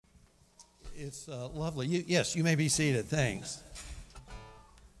It's lovely. Yes, you may be seated. Thanks.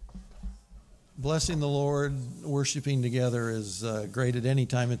 Blessing the Lord, worshiping together is great at any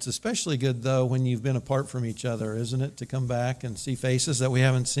time. It's especially good, though, when you've been apart from each other, isn't it? To come back and see faces that we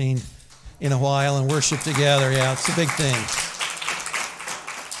haven't seen in a while and worship together. Yeah, it's a big thing.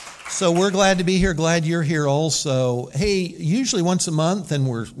 So we're glad to be here. Glad you're here also. Hey, usually once a month, and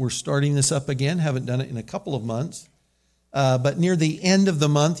we're starting this up again. Haven't done it in a couple of months. But near the end of the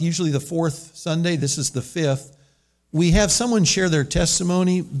month, usually the fourth Sunday, this is the fifth, we have someone share their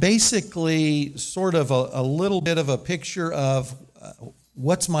testimony, basically sort of a little bit of a picture of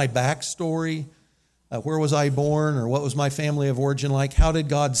what's my backstory, where was I born, or what was my family of origin like, how did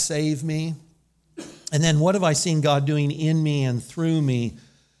God save me, and then what have I seen God doing in me and through me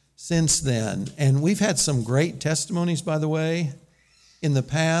since then. And we've had some great testimonies, by the way, in the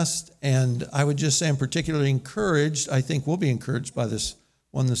past, and I would just say I'm particularly encouraged. I think we'll be encouraged by this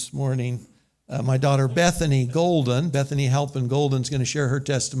one this morning. My daughter Bethany Halpin Golden is going to share her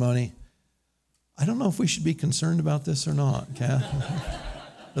testimony. I don't know if we should be concerned about this or not, Kath.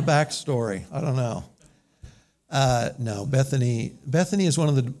 The backstory, I don't know. No, Bethany is one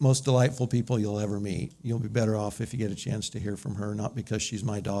of the most delightful people you'll ever meet. You'll be better off if you get a chance to hear from her, not because she's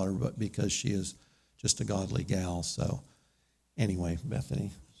my daughter, but because she is just a godly gal. So anyway,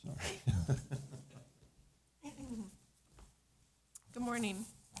 Bethany, sorry. Good morning.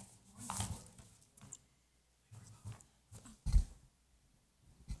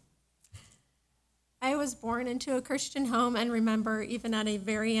 I was born into a Christian home and remember even at a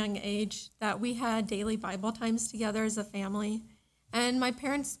very young age that we had daily Bible times together as a family. And my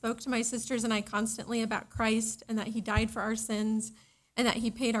parents spoke to my sisters and I constantly about Christ and that he died for our sins and that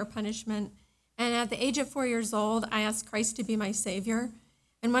he paid our punishment. And at the age of 4 years old, I asked Christ to be my Savior.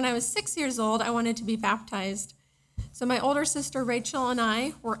 And when I was 6 years old, I wanted to be baptized. So my older sister Rachel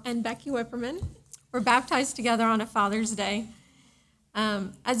and Becky Whipperman were baptized together on a Father's Day.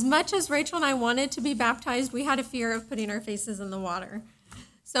 As much as Rachel and I wanted to be baptized, we had a fear of putting our faces in the water.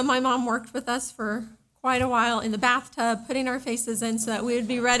 So my mom worked with us for quite a while in the bathtub, putting our faces in so that we would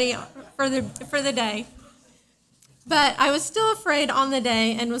be ready for the day. But I was still afraid on the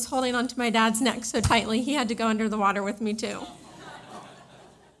day and was holding onto my dad's neck so tightly he had to go under the water with me too.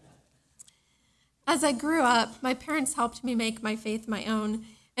 As I grew up, my parents helped me make my faith my own.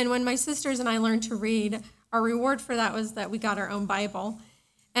 And when my sisters and I learned to read, our reward for that was that we got our own Bible.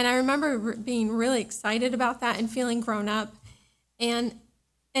 And I remember being really excited about that and feeling grown up. And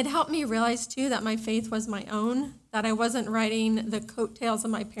it helped me realize, too, that my faith was my own, that I wasn't riding the coattails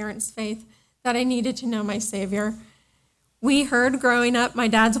of my parents' faith, that I needed to know my Savior. We heard growing up my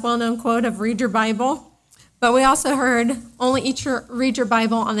dad's well-known quote of read your Bible, but we also heard only read your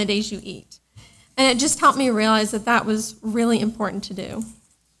Bible on the days you eat. And it just helped me realize that that was really important to do.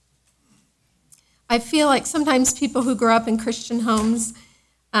 I feel like sometimes people who grow up in Christian homes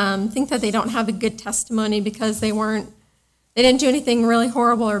think that they don't have a good testimony because they didn't do anything really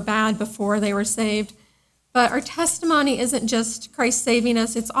horrible or bad before they were saved. But our testimony isn't just Christ saving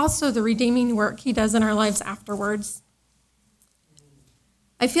us, it's also the redeeming work he does in our lives afterwards.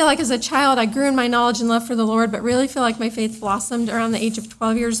 I feel like as a child, I grew in my knowledge and love for the Lord, but really feel like my faith blossomed around the age of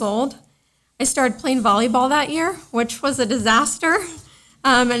 12 years old. I started playing volleyball that year, which was a disaster,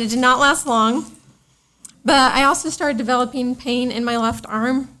 and it did not last long. But I also started developing pain in my left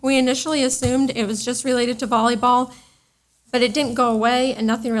arm. We initially assumed it was just related to volleyball, but it didn't go away and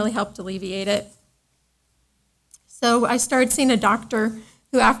nothing really helped alleviate it. So I started seeing a doctor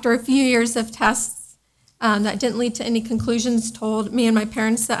who, after a few years of tests that didn't lead to any conclusions, told me and my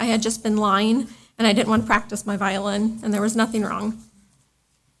parents that I had just been lying and I didn't want to practice my violin, and there was nothing wrong.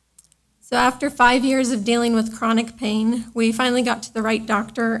 So after 5 years of dealing with chronic pain, we finally got to the right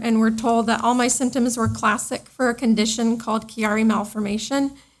doctor and were told that all my symptoms were classic for a condition called Chiari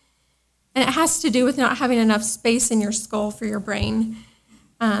malformation. And it has to do with not having enough space in your skull for your brain.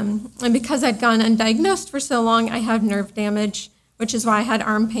 And because I'd gone undiagnosed for so long, I had nerve damage, which is why I had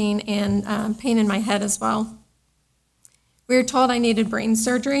arm pain and pain in my head as well. We were told I needed brain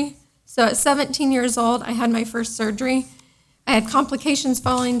surgery. So at 17 years old, I had my first surgery. I had complications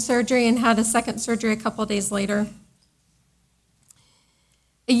following surgery and had a second surgery a couple days later.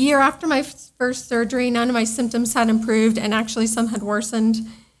 A year after my first surgery, none of my symptoms had improved, and actually some had worsened.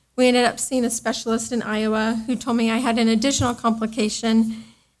 We ended up seeing a specialist in Iowa who told me I had an additional complication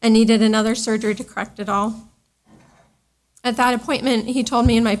and needed another surgery to correct it all. At that appointment, he told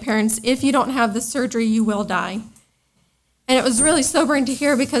me and my parents, if you don't have the surgery, you will die. And it was really sobering to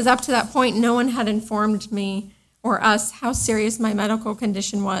hear because up to that point, no one had informed me or us how serious my medical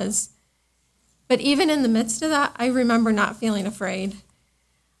condition was. But even in the midst of that, I remember not feeling afraid.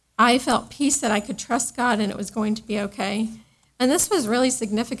 I felt peace that I could trust God and it was going to be okay. And this was really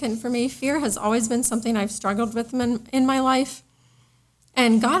significant for me. Fear has always been something I've struggled with in my life.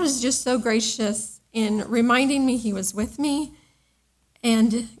 And God was just so gracious in reminding me he was with me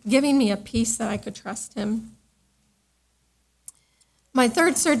and giving me a peace that I could trust him. My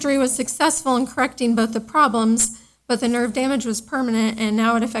third surgery was successful in correcting both the problems, but the nerve damage was permanent and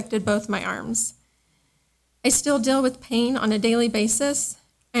now it affected both my arms. I still deal with pain on a daily basis,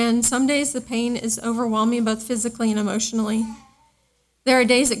 and some days the pain is overwhelming both physically and emotionally. There are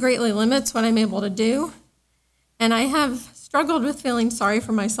days it greatly limits what I'm able to do, and I have struggled with feeling sorry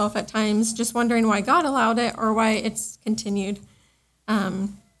for myself at times, just wondering why God allowed it or why it's continued.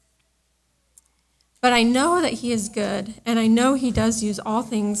 But I know that he is good, and I know he does use all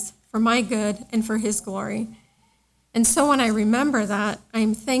things for my good and for his glory. And so when I remember that,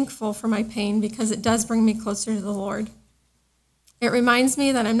 I'm thankful for my pain because it does bring me closer to the Lord. It reminds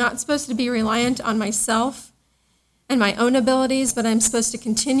me that I'm not supposed to be reliant on myself and my own abilities, but I'm supposed to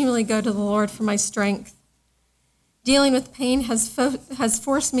continually go to the Lord for my strength. Dealing with pain has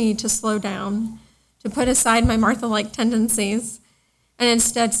forced me to slow down, to put aside my Martha-like tendencies, and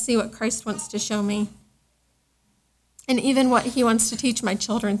instead see what Christ wants to show me. And even what he wants to teach my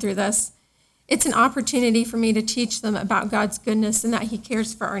children through this. It's an opportunity for me to teach them about God's goodness and that he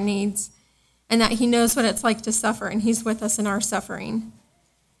cares for our needs and that he knows what it's like to suffer and he's with us in our suffering.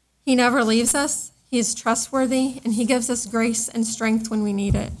 He never leaves us. He is trustworthy and he gives us grace and strength when we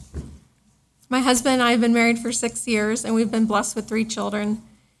need it. My husband and I have been married for 6 years and we've been blessed with 3 children.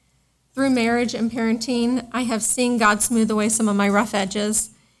 Through marriage and parenting, I have seen God smooth away some of my rough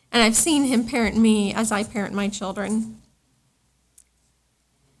edges, and I've seen him parent me as I parent my children.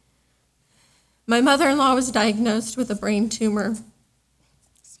 My mother-in-law was diagnosed with a brain tumor.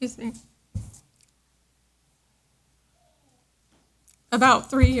 About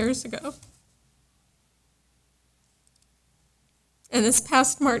 3 years ago. And this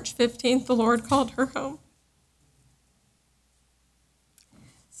past March 15th, the Lord called her home.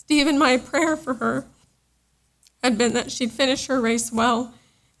 Steve and my prayer for her had been that she'd finish her race well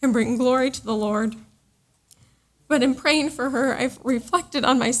and bring glory to the Lord. But in praying for her, I've reflected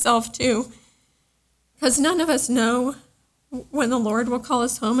on myself too, because none of us know when the Lord will call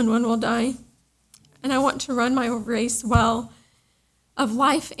us home and when we'll die. And I want to run my race well of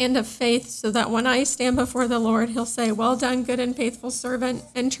life and of faith so that when I stand before the Lord, he'll say, "Well done, good and faithful servant,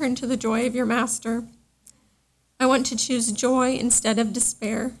 enter into the joy of your master." I want to choose joy instead of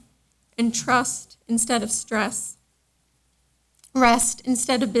despair, and trust instead of stress, rest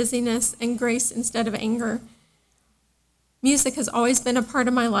instead of busyness, and grace instead of anger. Music has always been a part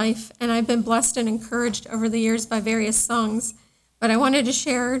of my life, and I've been blessed and encouraged over the years by various songs, but I wanted to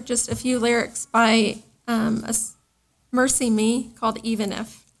share just a few lyrics by Mercy Me called Even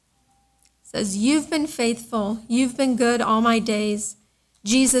If. It says, "You've been faithful, you've been good all my days.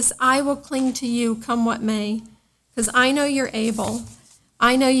 Jesus, I will cling to you come what may. Because I know you're able.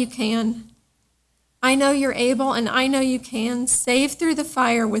 I know you can. I know you're able and I know you can. Save through the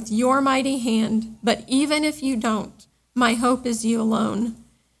fire with your mighty hand. But even if you don't, my hope is you alone.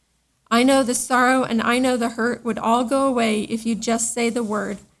 I know the sorrow and I know the hurt would all go away if you just say the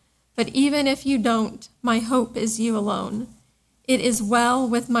word. But even if you don't, my hope is you alone. It is well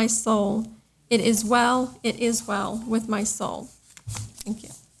with my soul. It is well with my soul." Thank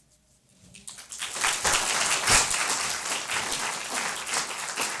you.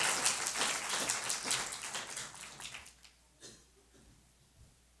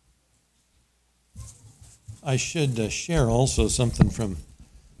 I should share also something from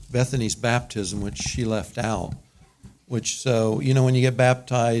Bethany's baptism, which she left out. When you get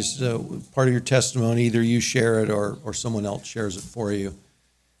baptized, part of your testimony, either you share it or someone else shares it for you.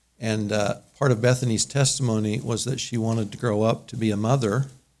 And part of Bethany's testimony was that she wanted to grow up to be a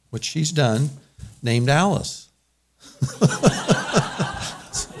mother, which she's done, named Alice.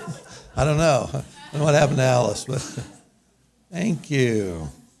 I don't know what happened to Alice, but thank you.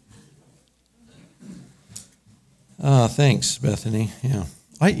 Thanks, Bethany. Yeah,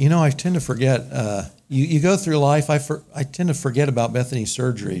 I tend to forget. You go through life. I tend to forget about Bethany's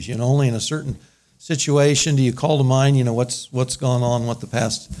surgeries. Only in a certain situation do you call to mind. What's gone on, what the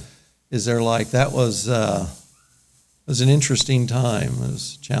past is there like. That was an interesting time. It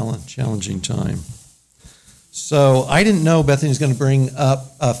was a challenging time. So I didn't know Bethany was going to bring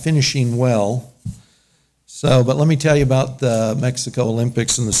up finishing well. But let me tell you about the Mexico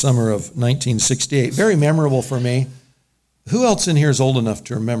Olympics in the summer of 1968. Very memorable for me. Who else in here is old enough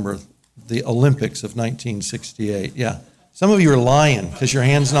to remember the Olympics of 1968? Yeah. Some of you are lying because your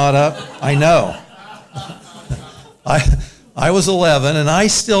hand's not up. I know. I was 11, and I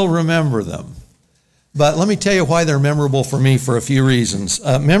still remember them. But let me tell you why they're memorable for me for a few reasons.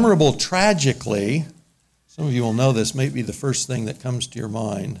 Memorable tragically, some of you will know this, may be the first thing that comes to your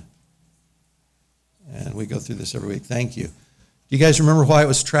mind. And we go through this every week. Thank you. Do you guys remember why it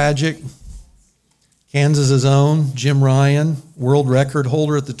was tragic? Kansas's own Jim Ryan, world record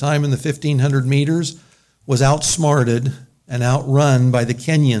holder at the time in the 1,500 meters, was outsmarted and outrun by the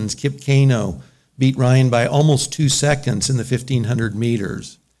Kenyans. Kip Keino beat Ryan by almost 2 seconds in the 1,500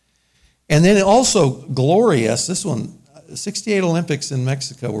 meters. And then also glorious, this one, 68 Olympics in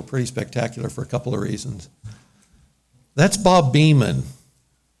Mexico were pretty spectacular for a couple of reasons. That's Bob Beamon.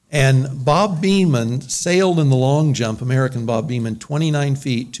 And Bob Beamon sailed in the long jump, American Bob Beamon, 29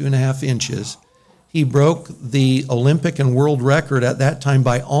 feet, 2.5 inches. He broke the Olympic and world record at that time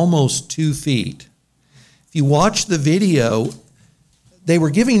by almost 2 feet. If you watch the video, they were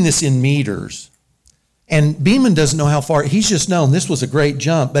giving this in meters. And Beamon doesn't know how far, he's just known this was a great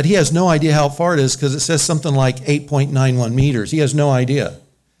jump, but he has no idea how far it is because it says something like 8.91 meters. He has no idea.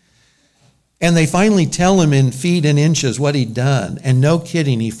 And they finally tell him in feet and inches what he'd done. And no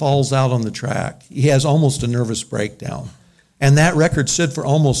kidding, he falls out on the track. He has almost a nervous breakdown. And that record stood for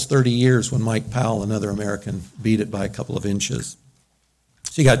almost 30 years when Mike Powell, another American, beat it by a couple of inches.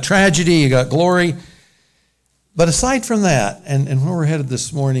 So you got tragedy, you got glory. But aside from that, and where we're headed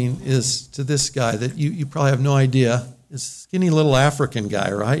this morning is to this guy that you probably have no idea, this skinny little African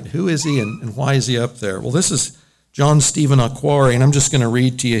guy, right? Who is he and why is he up there? Well, this is John Stephen Akhwari, and I'm just going to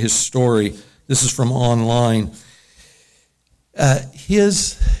read to you his story. This is from online.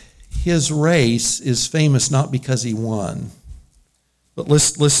 His race is famous not because he won, but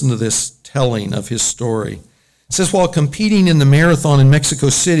listen to this telling of his story. It says, while competing in the marathon in Mexico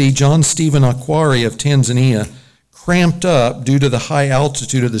City, John Stephen Akhwari of Tanzania cramped up due to the high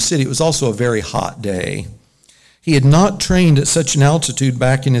altitude of the city. It was also a very hot day. He had not trained at such an altitude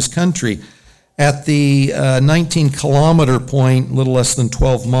back in his country. At the 19-kilometer point, a little less than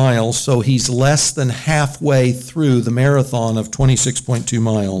 12 miles, so he's less than halfway through the marathon of 26.2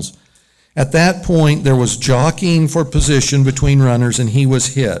 miles. At that point, there was jockeying for position between runners, and he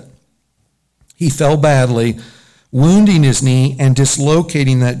was hit. He fell badly, wounding his knee and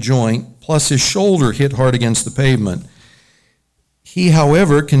dislocating that joint, plus his shoulder hit hard against the pavement. He,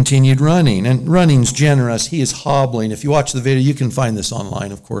 however, continued running, and running's generous. He is hobbling. If you watch the video, you can find this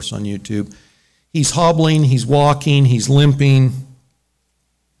online, of course, on YouTube. He's hobbling, he's walking, he's limping,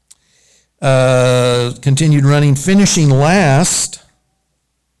 continued running, finishing last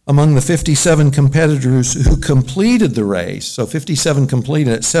among the 57 competitors who completed the race. So 57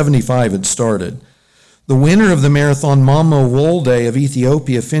 completed it, 75 had started. The winner of the marathon, Mamo Wolde of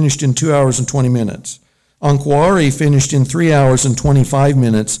Ethiopia, finished in 2 hours and 20 minutes. Akhwari finished in 3 hours and 25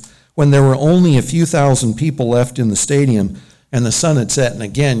 minutes when there were only a few thousand people left in the stadium and the sun had set. And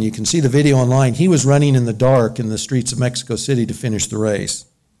again, you can see the video online. He was running in the dark in the streets of Mexico City to finish the race.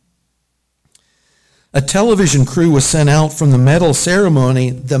 A television crew was sent out from the medal ceremony.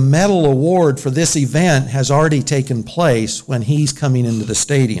 The medal award for this event has already taken place when he's coming into the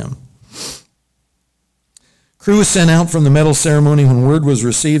stadium. Crew was sent out from the medal ceremony when word was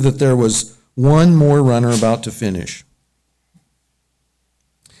received that there was one more runner about to finish.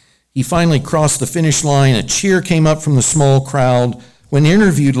 He finally crossed the finish line. A cheer came up from the small crowd. When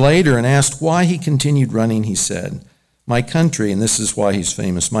interviewed later and asked why he continued running, he said, "My country," and this is why he's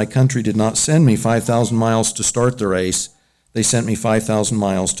famous, "my country did not send me 5,000 miles to start the race. They sent me 5,000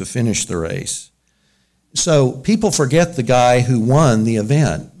 miles to finish the race." So people forget the guy who won the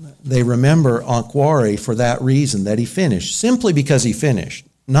event. They remember Akhwari for that reason, that he finished, simply because he finished,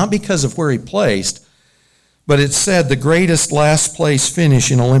 not because of where he placed. But it's said the greatest last place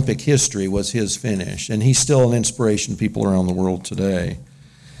finish in Olympic history was his finish, and he's still an inspiration to people around the world today.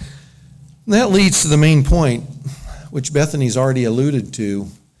 And that leads to the main point, which Bethany's already alluded to.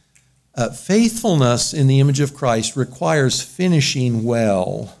 Faithfulness in the image of Christ requires finishing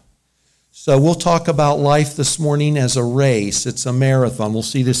well. So we'll talk about life this morning as a race. It's a marathon. We'll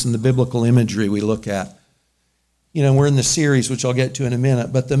see this in the biblical imagery we look at. You know, we're in the series, which I'll get to in a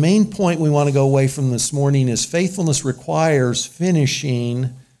minute. But the main point we want to go away from this morning is faithfulness requires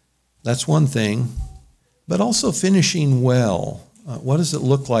finishing. That's one thing. But also finishing well. What does it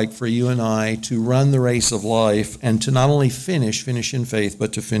look like for you and I to run the race of life and to not only finish in faith,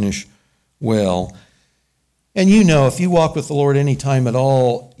 but to finish well? And you know, if you walk with the Lord any time at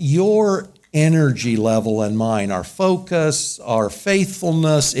all, your energy level and mine, our focus, our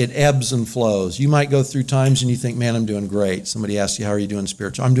faithfulness, it ebbs and flows. You might go through times and you think, man, I'm doing great. Somebody asks you, how are you doing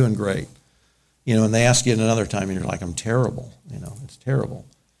spiritually? I'm doing great. You know, and they ask you at another time and you're like, I'm terrible. You know, it's terrible.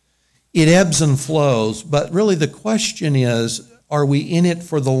 it ebbs and flows, but really the question is, are we in it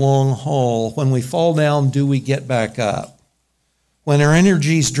for the long haul? When we fall down, do we get back up? When our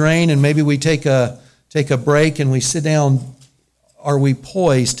energy's drained and maybe we take a break and we sit down, are we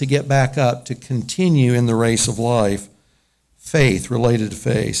poised to get back up, to continue in the race of life? Faith, related to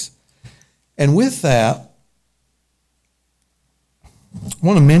faith. And with that, I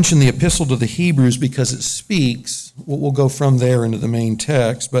want to mention the epistle to the Hebrews because it speaks. We'll go from there into the main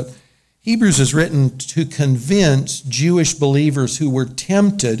text, but Hebrews is written to convince Jewish believers who were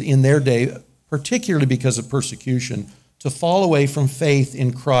tempted in their day, particularly because of persecution, to fall away from faith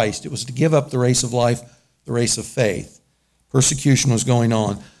in Christ. It was to give up the race of life, the race of faith. Persecution was going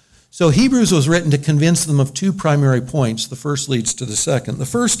on. So Hebrews was written to convince them of two primary points. The first leads to the second. The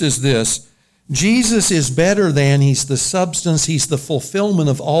first is this: Jesus is better than, he's the substance, he's the fulfillment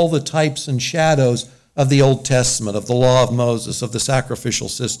of all the types and shadows of the Old Testament, of the law of Moses, of the sacrificial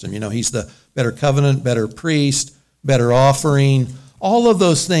system. You know, he's the better covenant, better priest, better offering, all of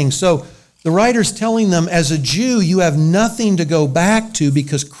those things. So the writer's telling them, as a Jew, you have nothing to go back to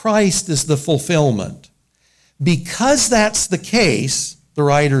because Christ is the fulfillment. Because that's the case, the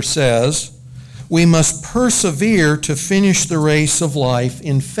writer says, we must persevere to finish the race of life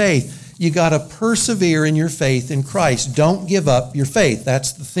in faith. You got to persevere in your faith in Christ. Don't give up your faith.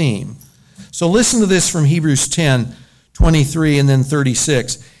 That's the theme. So listen to this from Hebrews 10:23 and then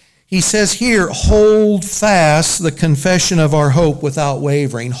 36. He says here, hold fast the confession of our hope without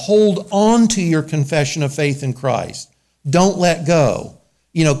wavering. Hold on to your confession of faith in Christ. Don't let go.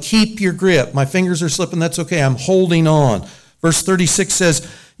 You know, keep your grip. My fingers are slipping. That's okay. I'm holding on. Verse 36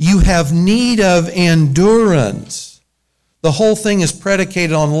 says, you have need of endurance. The whole thing is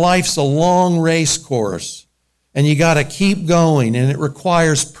predicated on life's a long race course. And you got to keep going, and it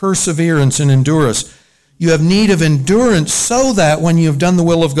requires perseverance and endurance. You have need of endurance so that when you have done the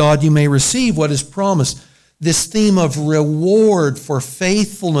will of God, you may receive what is promised. This theme of reward for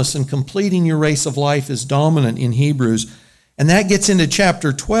faithfulness and completing your race of life is dominant in Hebrews. And that gets into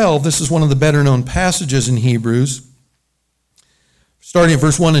chapter 12. This is one of the better known passages in Hebrews. Starting at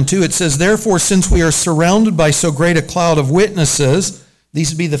verse 1 and 2, it says, therefore, since we are surrounded by so great a cloud of witnesses,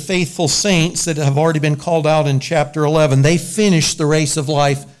 these would be the faithful saints that have already been called out in chapter 11. They finished the race of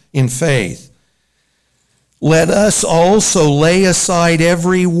life in faith. Let us also lay aside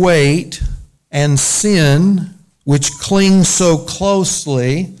every weight and sin which clings so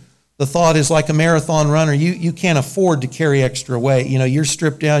closely. The thought is like a marathon runner. You can't afford to carry extra weight. You know, you're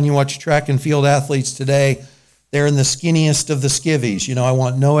stripped down. You watch track and field athletes today. They're in the skinniest of the skivvies. You know, I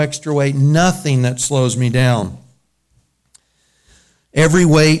want no extra weight, nothing that slows me down. Every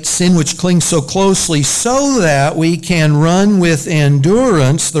weight, sin which clings so closely, so that we can run with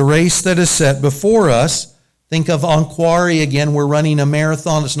endurance the race that is set before us. Think of Anquari again. We're running a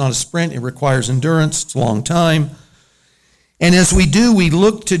marathon. It's not a sprint. It requires endurance. It's a long time. And as we do, we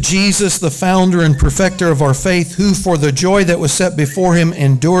look to Jesus, the founder and perfecter of our faith, who for the joy that was set before him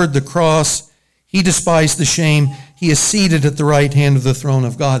endured the cross. He despised the shame. He is seated at the right hand of the throne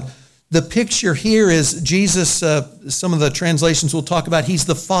of God. The picture here is Jesus, some of the translations will talk about, he's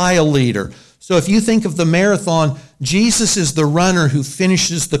the file leader. So if you think of the marathon, Jesus is the runner who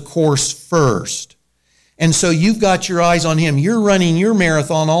finishes the course first. And so you've got your eyes on him. You're running your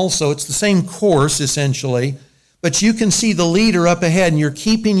marathon also. It's the same course, essentially. But you can see the leader up ahead, and you're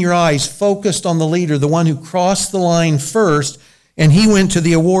keeping your eyes focused on the leader, the one who crossed the line first, and he went to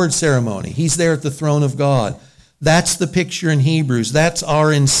the award ceremony. He's there at the throne of God. That's the picture in Hebrews. That's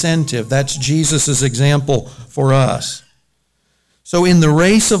our incentive. That's Jesus' example for us. So in the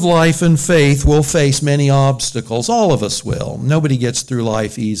race of life and faith, we'll face many obstacles. All of us will. Nobody gets through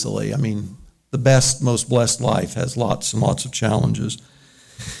life easily. I mean, the best, most blessed life has lots and lots of challenges.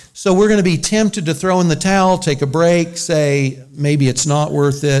 So we're going to be tempted to throw in the towel, take a break, say, maybe it's not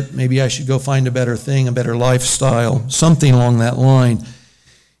worth it. Maybe I should go find a better thing, a better lifestyle, something along that line.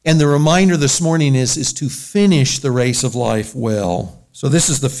 And the reminder this morning is to finish the race of life well. So this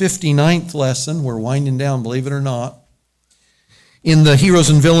is the 59th lesson. We're winding down, believe it or not. In the Heroes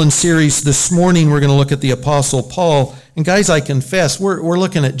and Villains series this morning, we're going to look at the Apostle Paul. And guys, I confess, we're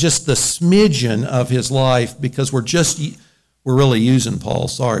looking at just the smidgen of his life because we're really using Paul.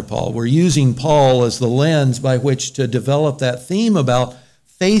 Sorry, Paul. We're using Paul as the lens by which to develop that theme about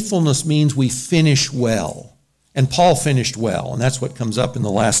faithfulness means we finish well. And Paul finished well, and that's what comes up in the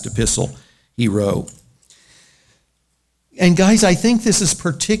last epistle he wrote. And guys, I think this is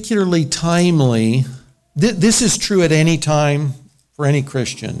particularly timely. This is true at any time for any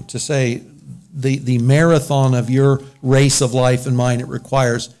Christian, to say the marathon of your race of life and mine, it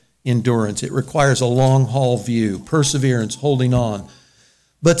requires endurance. It requires a long haul view, perseverance, holding on.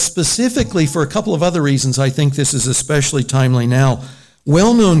 But specifically for a couple of other reasons, I think this is especially timely now.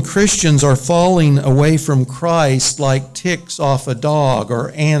 Well-known Christians are falling away from Christ like ticks off a dog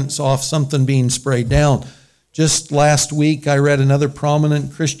or ants off something being sprayed down. Just last week, I read another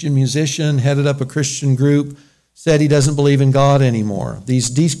prominent Christian musician, headed up a Christian group, said he doesn't believe in God anymore. These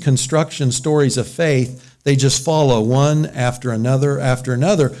deconstruction stories of faith, they just follow one after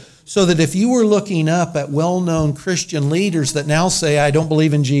another, so that if you were looking up at well-known Christian leaders that now say, I don't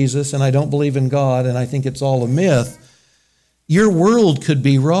believe in Jesus and I don't believe in God and I think it's all a myth, your world could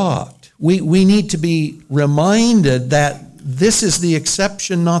be rocked. We need to be reminded that this is the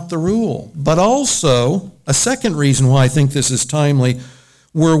exception, not the rule. But also, a second reason why I think this is timely,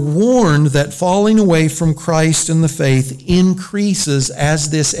 we're warned that falling away from Christ and the faith increases as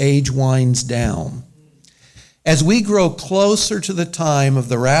this age winds down. As we grow closer to the time of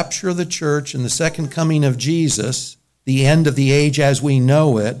the rapture of the church and the second coming of Jesus, the end of the age as we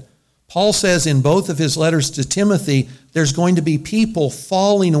know it, Paul says in both of his letters to Timothy, there's going to be people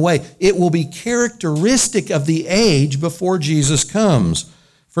falling away. It will be characteristic of the age before Jesus comes.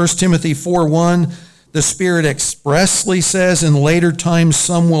 1 Timothy 4:1, the Spirit expressly says in later times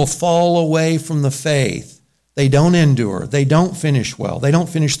some will fall away from the faith. They don't endure. They don't finish well. They don't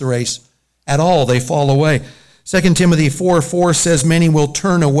finish the race at all. They fall away. 2 Timothy 4:4 says many will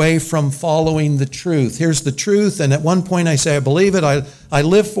turn away from following the truth. Here's the truth, and at one point I say I believe it, I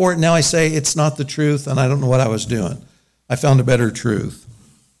live for it, now I say it's not the truth, and I don't know what I was doing. I found a better truth.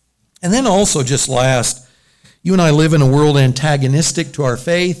 And then also just last, you and I live in a world antagonistic to our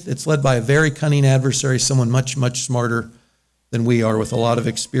faith. It's led by a very cunning adversary, someone much, much smarter than we are with a lot of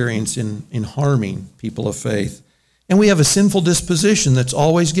experience in harming people of faith. And we have a sinful disposition that's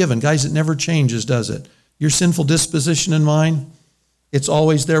always given. Guys, it never changes, does it? Your sinful disposition and mine, it's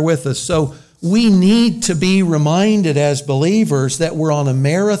always there with us. So we need to be reminded as believers that we're on a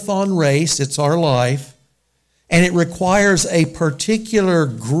marathon race. It's our life. And it requires a particular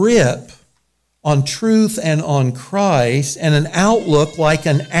grip on truth and on Christ and an outlook like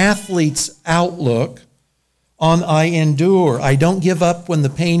an athlete's outlook on I endure. I don't give up when the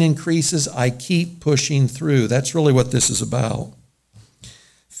pain increases. I keep pushing through. That's really what this is about.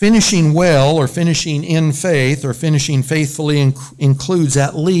 Finishing well or finishing in faith or finishing faithfully includes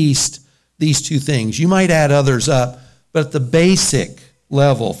at least these two things. You might add others up, but at the basic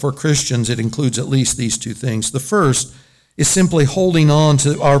level for Christians, it includes at least these two things. The first is simply holding on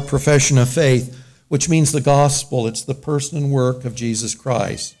to our profession of faith, which means the gospel. It's the person and work of Jesus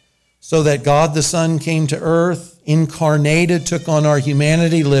Christ. So that God the Son came to earth, incarnated, took on our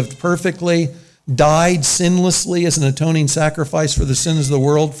humanity, lived perfectly, died sinlessly as an atoning sacrifice for the sins of the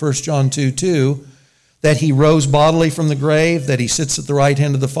world, 1 John 2:2, that he rose bodily from the grave, that he sits at the right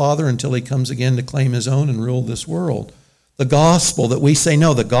hand of the Father until he comes again to claim his own and rule this world. The gospel that we say,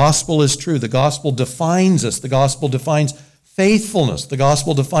 no, the gospel is true. The gospel defines us. The gospel defines faithfulness. The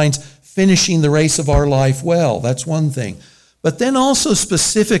gospel defines finishing the race of our life well. That's one thing. But then also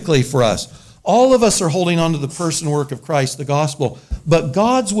specifically for us, all of us are holding on to the person and work of Christ, the gospel. But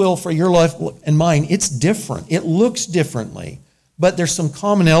God's will for your life and mine, it's different. It looks differently. But there's some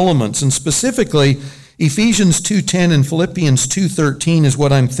common elements. And specifically, Ephesians 2:10 and Philippians 2:13 is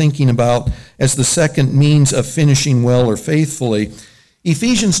what I'm thinking about as the second means of finishing well or faithfully.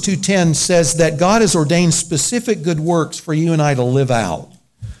 Ephesians 2:10 says that God has ordained specific good works for you and I to live out.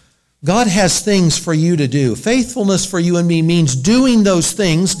 God has things for you to do. Faithfulness for you and me means doing those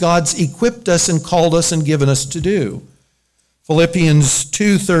things God's equipped us and called us and given us to do. Philippians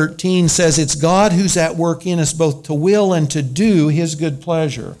 2:13 says it's God who's at work in us both to will and to do his good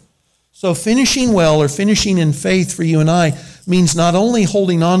pleasure. So finishing well or finishing in faith for you and I means not only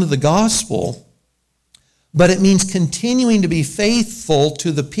holding on to the gospel, but it means continuing to be faithful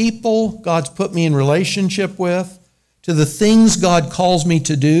to the people God's put me in relationship with, to the things God calls me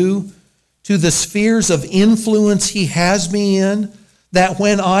to do, to the spheres of influence he has me in, that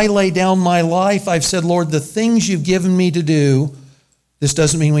when I lay down my life, I've said, Lord, the things you've given me to do, this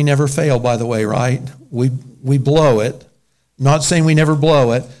doesn't mean we never fail, by the way, right? We blow it. I'm not saying we never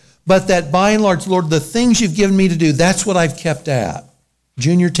blow it, but that by and large, Lord, the things you've given me to do, that's what I've kept at.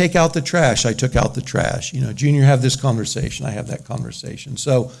 Junior, take out the trash. I took out the trash. Junior, have this conversation. I have that conversation.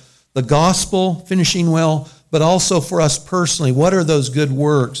 So the gospel, finishing well, but also for us personally, what are those good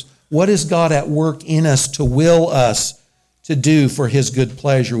works? What is God at work in us to will us to do for his good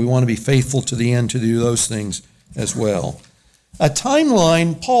pleasure? We want to be faithful to the end to do those things as well. A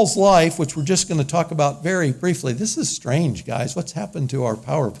timeline, Paul's life, which we're just going to talk about very briefly. This is strange, guys. What's happened to our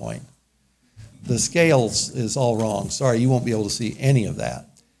PowerPoint? The scales is all wrong. Sorry, you won't be able to see any of that.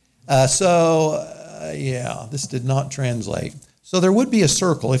 This did not translate. So there would be a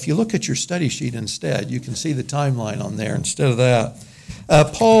circle. If you look at your study sheet instead, you can see the timeline on there instead of that.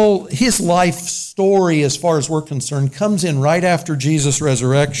 Paul, his life story, as far as we're concerned, comes in right after Jesus'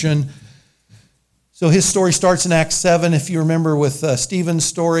 resurrection. So his story starts in Acts 7. If you remember with Stephen's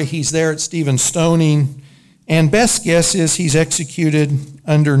story, he's there at Stephen's stoning. And best guess is he's executed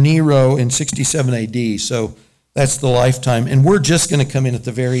under Nero in 67 AD. So that's the lifetime. And we're just going to come in at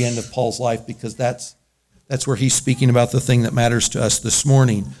the very end of Paul's life because that's where he's speaking about the thing that matters to us this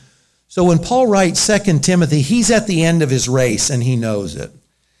morning. So when Paul writes 2 Timothy, he's at the end of his race and he knows it.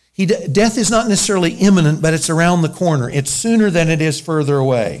 Death is not necessarily imminent, but it's around the corner. It's sooner than it is further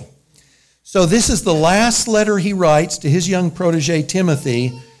away. So this is the last letter he writes to his young protege,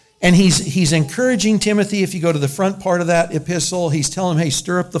 Timothy. And he's encouraging Timothy. If you go to the front part of that epistle, he's telling him, hey,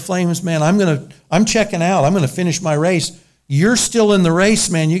 stir up the flames, man. I'm checking out. I'm going to finish my race. You're still in the race,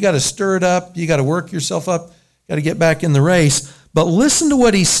 man. You got to stir it up. You got to work yourself up. You got to get back in the race. But listen to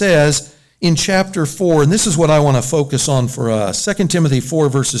what he says in chapter 4, and this is what I want to focus on for us. 2 Timothy 4,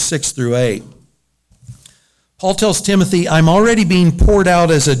 verses 6 through 8. Paul tells Timothy, I'm already being poured out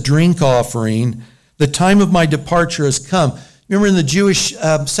as a drink offering. The time of my departure has come. Remember in the Jewish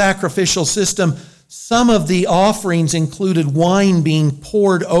sacrificial system, some of the offerings included wine being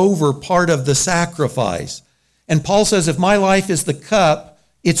poured over part of the sacrifice. And Paul says, if my life is the cup,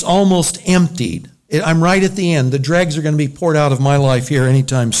 it's almost emptied. I'm right at the end. The dregs are going to be poured out of my life here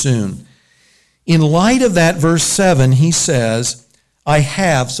anytime soon. In light of that, verse 7, he says,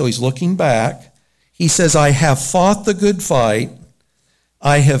 so he's looking back. He says, I have fought the good fight.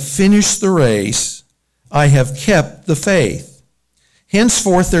 I have finished the race. I have kept the faith.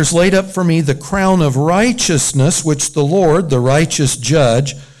 Henceforth, there's laid up for me the crown of righteousness, which the Lord, the righteous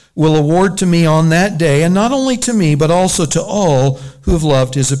judge, will award to me on that day, and not only to me, but also to all who have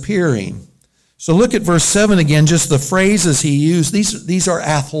loved his appearing. So look at verse 7 again, just the phrases he used. These are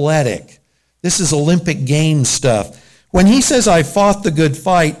athletic. This is Olympic Games stuff. When he says, I fought the good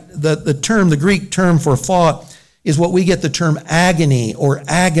fight, the Greek term for fought is what we get the term agony or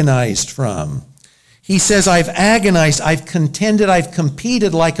agonized from. He says, I've agonized, I've contended, I've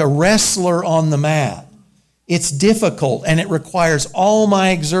competed like a wrestler on the mat. It's difficult and it requires all my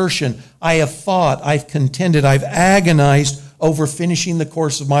exertion. I have fought, I've contended, I've agonized over finishing the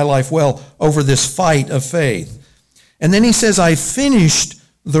course of my life well, over this fight of faith. And then he says, I finished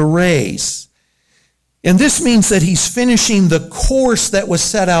the race. And this means that he's finishing the course that was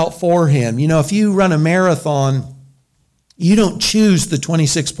set out for him. You know, if you run a marathon, you don't choose the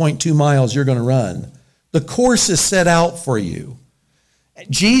 26.2 miles you're going to run. The course is set out for you.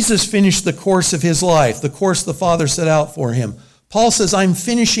 Jesus finished the course of his life, the course the Father set out for him. Paul says, I'm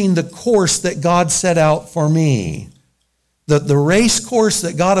finishing the course that God set out for me. The race course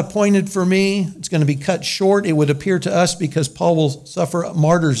that God appointed for me, it's going to be cut short, it would appear to us, because Paul will suffer a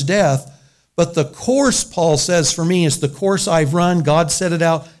martyr's death. But the course, Paul says, for me is the course I've run. God set it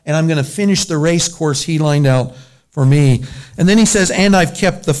out, and I'm going to finish the race course he lined out for me. And then he says, and I've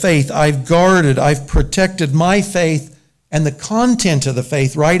kept the faith. I've guarded, I've protected my faith and the content of the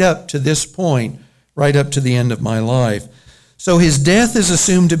faith right up to this point, right up to the end of my life. So his death is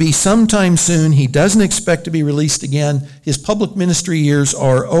assumed to be sometime soon. He doesn't expect to be released again. His public ministry years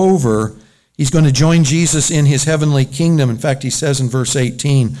are over. He's going to join Jesus in his heavenly kingdom. In fact, he says in verse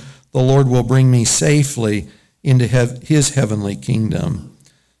 18, the Lord will bring me safely into his heavenly kingdom.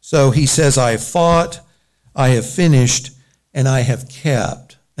 So he says, I have fought, I have finished, and I have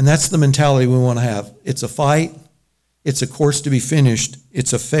kept. And that's the mentality we want to have. It's a fight, it's a course to be finished,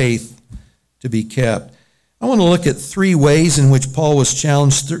 it's a faith to be kept. I want to look at three ways in which Paul was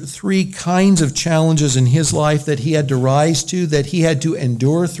challenged, three kinds of challenges in his life that he had to rise to, that he had to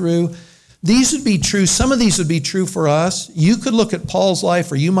endure through. These would be true. Some of these would be true for us. You could look at Paul's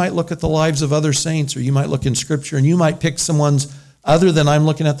life, or you might look at the lives of other saints, or you might look in Scripture, and you might pick some ones other than I'm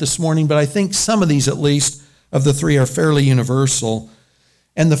looking at this morning, but I think some of these, at least, of the three are fairly universal.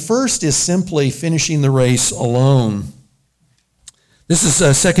 And the first is simply finishing the race alone. This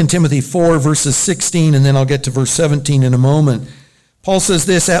is 2 Timothy 4, verses 16, and then I'll get to verse 17 in a moment. Paul says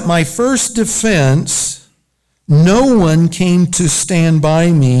this, at my first defense, no one came to stand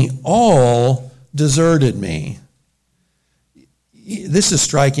by me. All deserted me. This is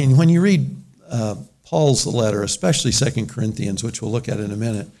striking. When you read Paul's letter, especially 2 Corinthians, which we'll look at in a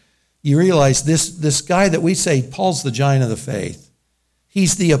minute, you realize this guy that we say, Paul's the giant of the faith.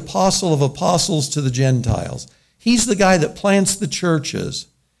 He's the apostle of apostles to the Gentiles. He's the guy that plants the churches.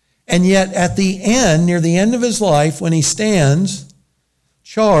 And yet at the end, near the end of his life, when he stands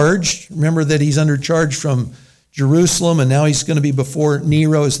charged, remember that he's under charge from Jerusalem, and now he's going to be before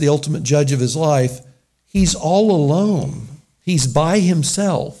Nero as the ultimate judge of his life, he's all alone. He's by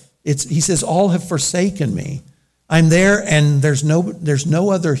himself. He says, all have forsaken me. I'm there, and there's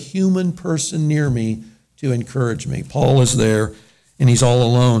no other human person near me to encourage me. Paul is there, and he's all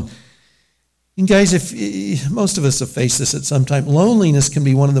alone. And guys, if most of us have faced this at some time, loneliness can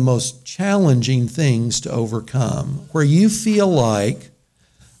be one of the most challenging things to overcome, where you feel like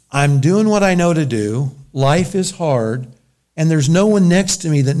I'm doing what I know to do, life is hard, and there's no one next to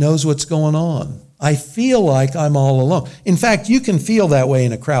me that knows what's going on. I feel like I'm all alone. In fact, you can feel that way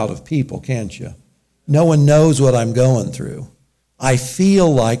in a crowd of people, can't you? No one knows what I'm going through. I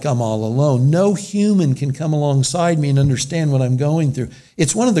feel like I'm all alone. No human can come alongside me and understand what I'm going through.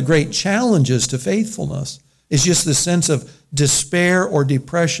 It's one of the great challenges to faithfulness. It's just the sense of despair or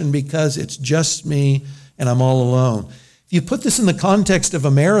depression because it's just me and I'm all alone. If you put this in the context of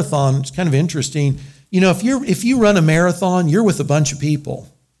a marathon, it's kind of interesting. You know, if you run a marathon, you're with a bunch of people.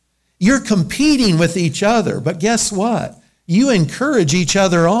 You're competing with each other, but guess what? You encourage each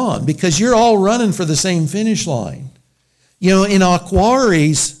other on because you're all running for the same finish line. You know, in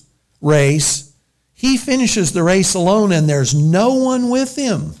Aquari's race, he finishes the race alone and there's no one with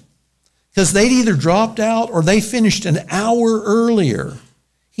him because they'd either dropped out or they finished an hour earlier.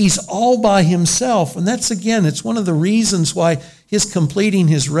 He's all by himself. And that's, again, it's one of the reasons why his completing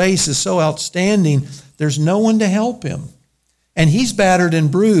his race is so outstanding. There's no one to help him. And he's battered and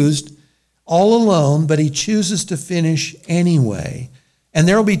bruised all alone, but he chooses to finish anyway. And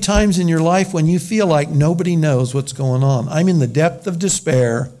there will be times in your life when you feel like nobody knows what's going on. I'm in the depth of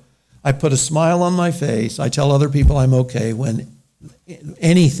despair. I put a smile on my face. I tell other people I'm okay when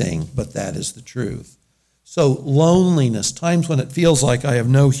anything but that is the truth. So loneliness, times when it feels like I have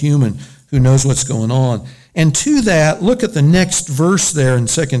no human who knows what's going on. And to that, look at the next verse there in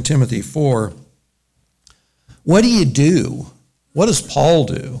 2 Timothy 4. What do you do? What does Paul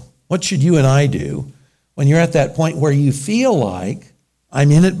do? What should you and I do when you're at that point where you feel like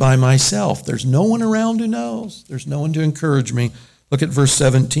I'm in it by myself? There's no one around who knows. There's no one to encourage me. Look at verse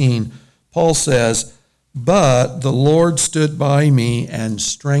 17. Paul says, but the Lord stood by me and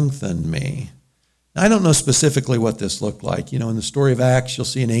strengthened me. Now, I don't know specifically what this looked like. You know, in the story of Acts, you'll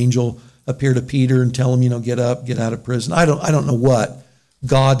see an angel appear to Peter and tell him, get up, get out of prison. I don't know what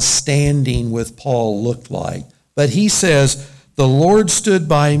God standing with Paul looked like. But he says, the Lord stood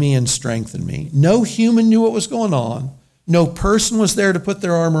by me and strengthened me. No human knew what was going on. No person was there to put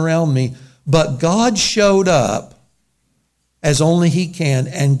their arm around me. But God showed up as only he can,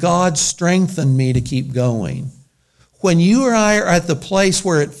 and God strengthened me to keep going. When you or I are at the place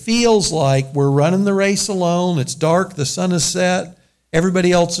where it feels like we're running the race alone, it's dark, the sun is set,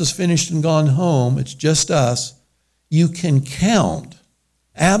 everybody else has finished and gone home, it's just us, you can count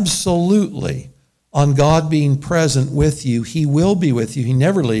absolutely on God being present with you. He will be with you. He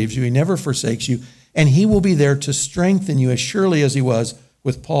never leaves you. He never forsakes you. And he will be there to strengthen you as surely as he was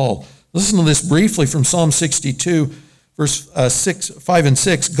with Paul. Listen to this briefly from Psalm 62, verse 5 and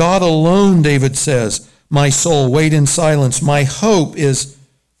 6. God alone, David says, my soul, wait in silence. My hope is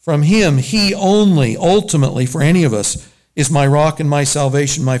from him. He only, ultimately, for any of us, is my rock and my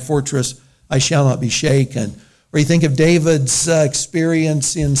salvation, my fortress. I shall not be shaken. Or you think of David's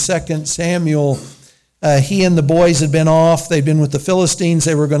experience in 2 Samuel. He and the boys had been off. They'd been with the Philistines.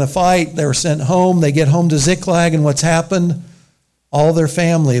 They were going to fight. They were sent home. They get home to Ziklag, and what's happened? All their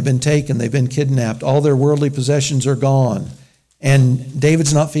family have been taken. They've been kidnapped. All their worldly possessions are gone. And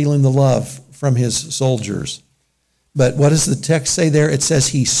David's not feeling the love from his soldiers. But what does the text say there? It says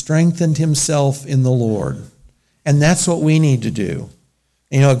he strengthened himself in the Lord. And that's what we need to do.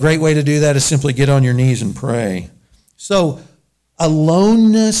 You know, a great way to do that is simply get on your knees and pray. So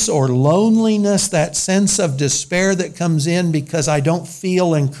aloneness or loneliness, that sense of despair that comes in because I don't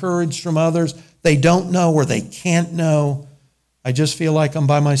feel encouraged from others. They don't know or they can't know. I just feel like I'm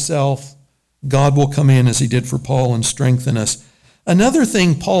by myself. God will come in as he did for Paul and strengthen us. Another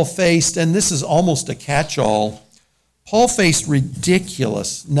thing Paul faced, and this is almost a catch-all, Paul faced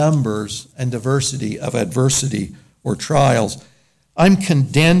ridiculous numbers and diversity of adversity or trials. I'm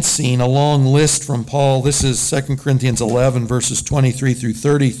condensing a long list from Paul. This is 2 Corinthians 11, verses 23 through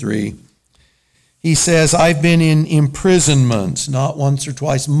 33. He says, I've been in imprisonments, not once or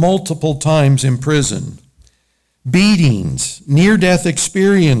twice, multiple times in prison. Beatings, near-death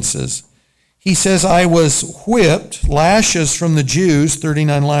experiences. He says, I was whipped, lashes from the Jews,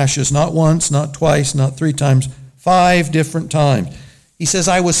 39 lashes, not once, not twice, not 3 times, 5 different times. He says,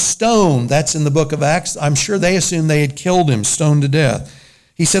 I was stoned. That's in the book of Acts. I'm sure they assumed they had killed him, stoned to death.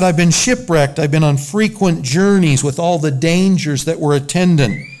 He said, I've been shipwrecked. I've been on frequent journeys with all the dangers that were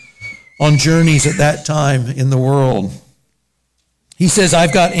attendant on journeys at that time in the world. He says,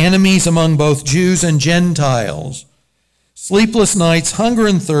 I've got enemies among both Jews and Gentiles. sleepless nights, hunger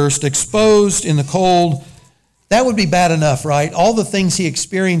and thirst, exposed in the cold. That would be bad enough, right? All the things he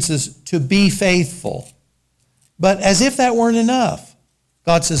experiences to be faithful. But as if that weren't enough,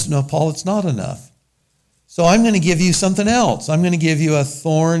 God says, no, Paul, it's not enough. So I'm going to give you something else. I'm going to give you a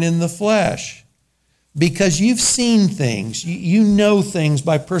thorn in the flesh. Because you've seen things, you know things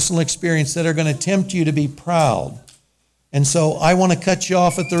by personal experience that are going to tempt you to be proud. And so I want to cut you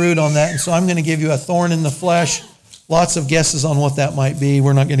off at the root on that. And so I'm going to give you a thorn in the flesh. Lots of guesses on what that might be.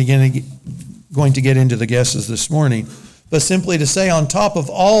 We're not going to get into the guesses this morning. But simply to say, on top of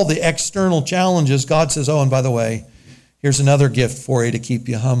all the external challenges, God says, oh, and by the way, here's another gift for you to keep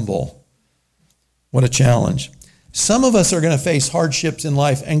you humble. What a challenge. Some of us are going to face hardships in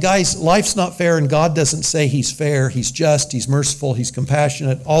life. And guys, life's not fair, and God doesn't say he's fair. He's just, he's merciful, he's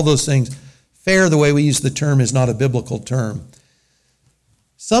compassionate, all those things. Fair, the way we use the term, is not a biblical term.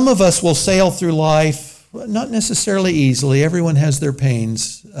 Some of us will sail through life, not necessarily easily. Everyone has their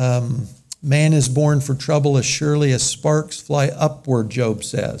pains. Man is born for trouble as surely as sparks fly upward, Job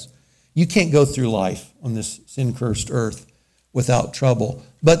says. You can't go through life on this sin-cursed earth without trouble.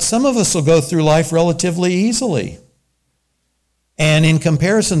 But some of us will go through life relatively easily. And in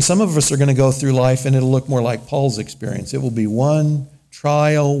comparison, some of us are going to go through life and it'll look more like Paul's experience. It will be one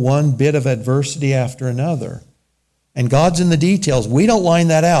trial, one bit of adversity after another. And God's in the details. We don't line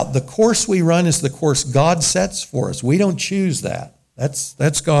that out. The course we run is the course God sets for us. We don't choose that.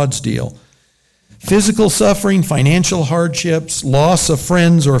 That's God's deal. Physical suffering, financial hardships, loss of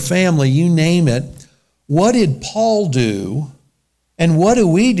friends or family, you name it. What did Paul do? And what do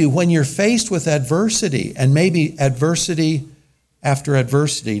we do when you're faced with adversity? And maybe adversity after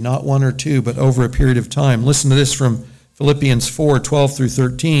adversity, not one or two, but over a period of time. Listen to this from Philippians 4:12 through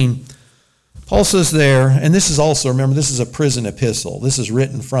 13. Paul says there, and this is also, remember, this is a prison epistle. This is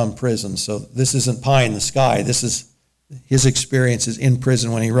written from prison, so this isn't pie in the sky. This is his experiences in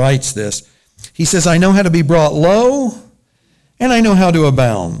prison when he writes this. He says, I know how to be brought low, and I know how to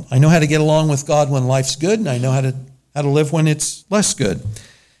abound. I know how to get along with God when life's good, and I know how to live when it's less good.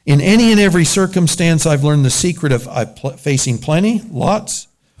 In any and every circumstance, I've learned the secret of facing plenty, lots,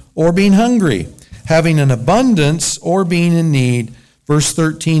 or being hungry, having an abundance, or being in need. Verse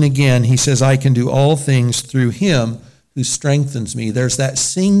 13 again, he says, I can do all things through him who strengthens me. There's that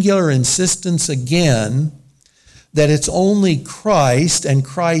singular insistence again that it's only Christ and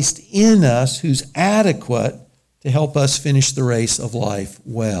Christ in us who's adequate to help us finish the race of life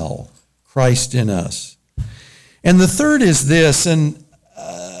well. Christ in us. And the third is this, and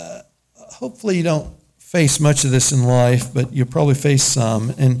hopefully you don't face much of this in life, but you'll probably face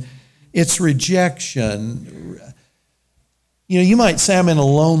some, and it's rejection. You know, you might say I'm in a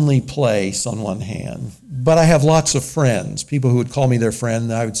lonely place on one hand, but I have lots of friends, people who would call me their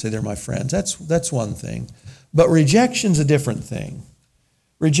friend, I would say they're my friends. That's one thing. But rejection's a different thing.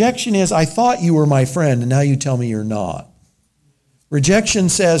 Rejection is, I thought you were my friend, and now you tell me you're not. Rejection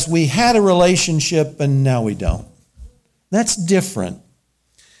says, we had a relationship, and now we don't. That's different.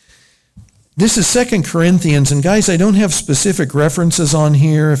 This is 2 Corinthians, and guys, I don't have specific references on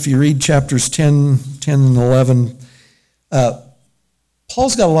here. If you read chapters 10 and 11,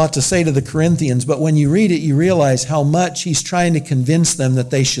 Paul's got a lot to say to the Corinthians, but when you read it, you realize how much he's trying to convince them that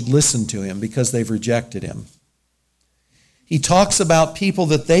they should listen to him because they've rejected him. He talks about people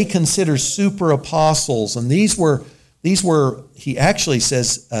that they consider super apostles, and these were, he actually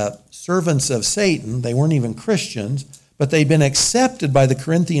says, servants of Satan. They weren't even Christians, but they'd been accepted by the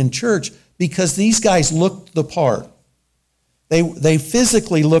Corinthian church because these guys looked the part. They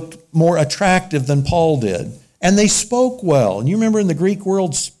physically looked more attractive than Paul did. And they spoke well. And you remember in the Greek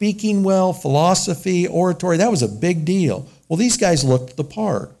world, speaking well, philosophy, oratory, that was a big deal. Well, these guys looked the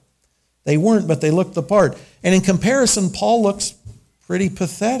part. They weren't, but they looked the part. And in comparison, Paul looks pretty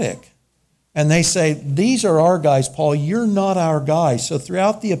pathetic. And they say, these are our guys, Paul, you're not our guy. So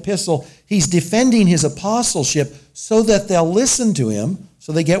throughout the epistle, he's defending his apostleship so that they'll listen to him,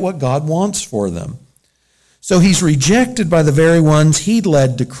 so they get what God wants for them. So he's rejected by the very ones he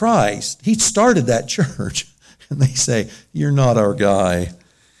led to Christ. He started that church. And they say, you're not our guy.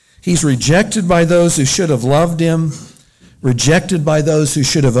 He's rejected by those who should have loved him, rejected by those who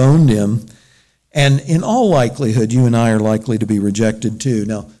should have owned him. And in all likelihood, you and I are likely to be rejected too.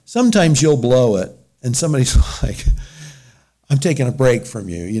 Now, sometimes you'll blow it, and somebody's like, I'm taking a break from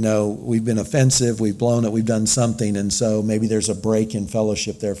you. You know, we've been offensive, we've blown it, we've done something, and so maybe there's a break in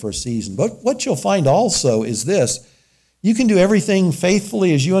fellowship there for a season. But what you'll find also is this: you can do everything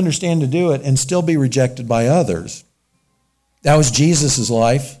faithfully as you understand to do it and still be rejected by others. That was Jesus'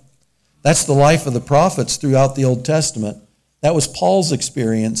 life. That's the life of the prophets throughout the Old Testament. That was Paul's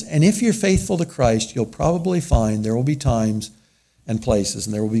experience. And if you're faithful to Christ, you'll probably find there will be times and places,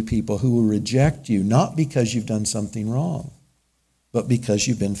 and there will be people who will reject you, not because you've done something wrong, but because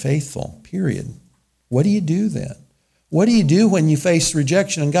you've been faithful, period. What do you do then? What do you do when you face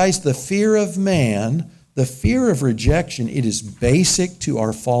rejection? And guys, the fear of man, the fear of rejection, it is basic to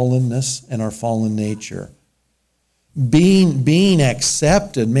our fallenness and our fallen nature. Being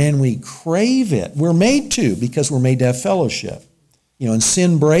accepted, man, we crave it. We're made to, because we're made to have fellowship. And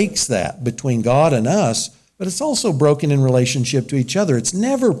sin breaks that between God and us, but it's also broken in relationship to each other. It's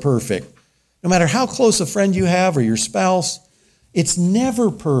never perfect. No matter how close a friend you have or your spouse, it's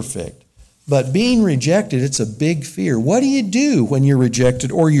never perfect. But being rejected, it's a big fear. What do you do when you're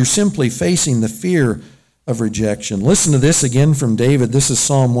rejected or you're simply facing the fear of rejection? Listen to this again from David. This is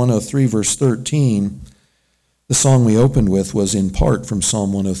Psalm 103, verse 13. The song we opened with was in part from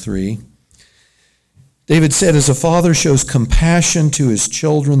Psalm 103. David said, as a father shows compassion to his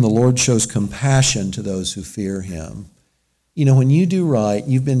children, the Lord shows compassion to those who fear him. When you do right,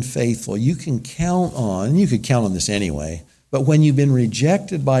 you've been faithful, you can count on, and you could count on this anyway, but when you've been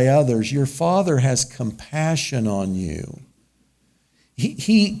rejected by others, your Father has compassion on you.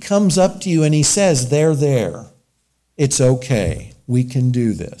 He comes up to you and he says, they're there. It's okay. We can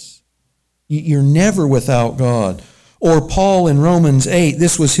do this. You're never without God. Or Paul in Romans 8,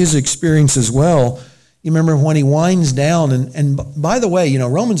 this was his experience as well. You remember when he winds down, and by the way,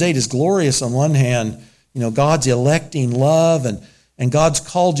 Romans 8 is glorious on one hand. God's electing love, and God's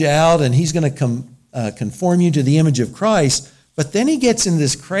called you out, and he's going to conform you to the image of Christ. But then he gets in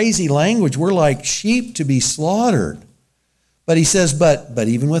this crazy language. We're like sheep to be slaughtered. But he says, but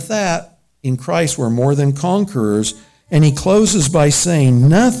even with that, in Christ we're more than conquerors. And he closes by saying,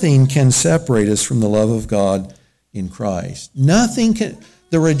 nothing can separate us from the love of God in Christ. Nothing can.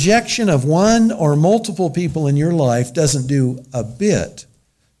 The rejection of one or multiple people in your life doesn't do a bit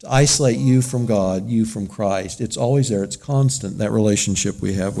to isolate you from God, you from Christ. It's always there. It's constant, that relationship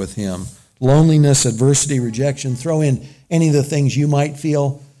we have with him. Loneliness, adversity, rejection. Throw in any of the things you might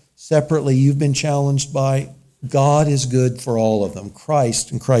feel separately you've been challenged by. God is good for all of them.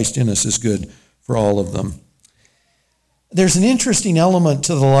 Christ and Christ in us is good for all of them. There's an interesting element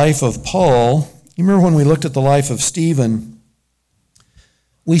to the life of Paul. You remember when we looked at the life of Stephen,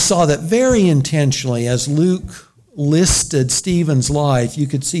 we saw that very intentionally, as Luke listed Stephen's life, you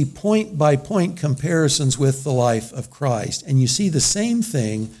could see point-by-point comparisons with the life of Christ. And you see the same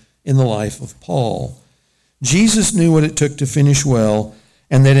thing in the life of Paul. Jesus knew what it took to finish well,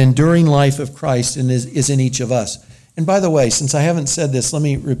 and that enduring life of Christ is in each of us. And by the way, since I haven't said this, let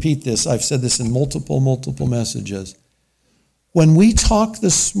me repeat this. I've said this in multiple messages. When we talk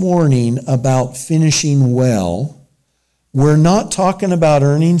this morning about finishing well, we're not talking about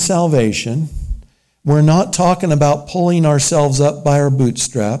earning salvation. We're not talking about pulling ourselves up by our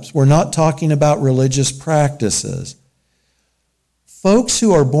bootstraps. We're not talking about religious practices. Folks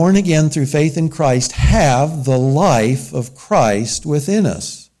who are born again through faith in Christ have the life of Christ within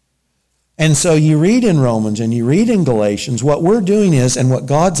us. And so you read in Romans and you read in Galatians, what we're doing is, and what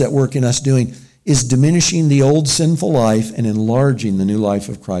God's at work in us doing, is diminishing the old sinful life and enlarging the new life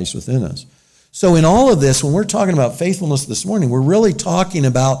of Christ within us. So in all of this, when we're talking about faithfulness this morning, we're really talking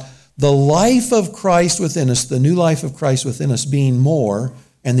about the life of Christ within us, the new life of Christ within us being more,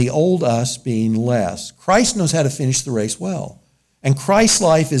 and the old us being less. Christ knows how to finish the race well. And Christ's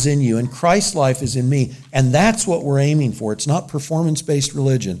life is in you, and Christ's life is in me. And that's what we're aiming for. It's not performance-based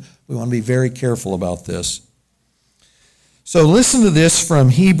religion. We want to be very careful about this. So listen to this from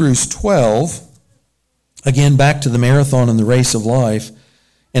Hebrews 12. Again, back to the marathon and the race of life.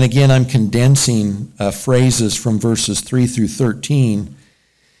 And again, I'm condensing phrases from verses 3 through 13.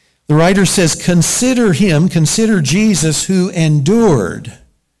 The writer says, consider Jesus who endured.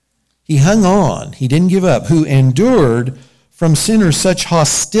 He hung on. He didn't give up. Who endured from sinners such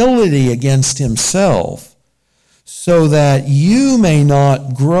hostility against himself, so that you may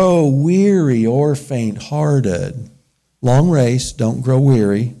not grow weary or faint-hearted. Long race, don't grow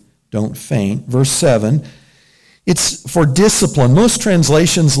weary. Don't faint. Verse 7, it's for discipline. Most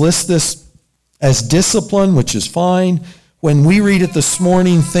translations list this as discipline, which is fine. When we read it this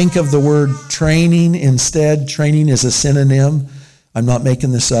morning, think of the word training instead. Training is a synonym. I'm not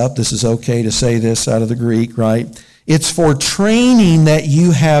making this up. This is okay to say this out of the Greek, right? It's for training that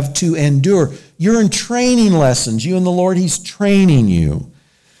you have to endure. You're in training lessons. You and the Lord, he's training you.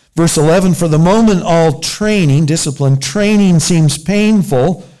 Verse 11, for the moment all training, discipline, training seems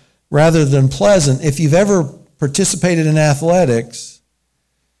painful rather than pleasant. If you've ever participated in athletics,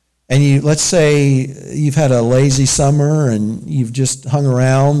 and let's say you've had a lazy summer and you've just hung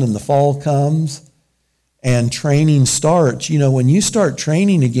around and the fall comes, and training starts. When you start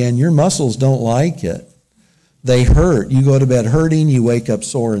training again, your muscles don't like it. They hurt. You go to bed hurting, you wake up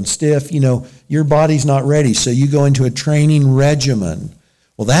sore and stiff. Your body's not ready, so you go into a training regimen.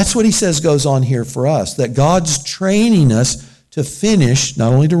 Well, that's what he says goes on here for us, that God's training us to finish,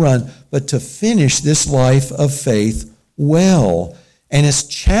 not only to run, but to finish this life of faith well. And it's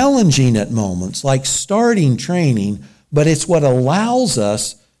challenging at moments, like starting training, but it's what allows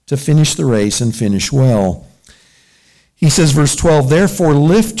us to finish the race and finish well. He says, verse 12, therefore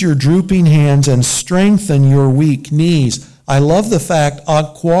lift your drooping hands and strengthen your weak knees. I love the fact,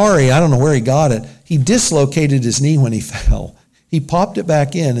 Aquari, I don't know where he got it, he dislocated his knee when he fell. He popped it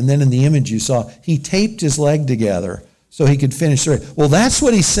back in, and then in the image you saw, he taped his leg together so he could finish the race. Well, that's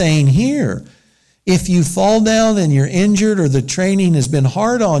what he's saying here. If you fall down and you're injured or the training has been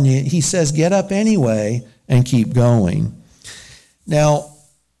hard on you, he says get up anyway and keep going. Now,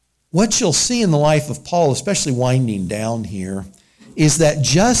 what you'll see in the life of Paul, especially winding down here, is that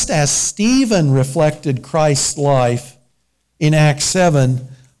just as Stephen reflected Christ's life in Acts 7,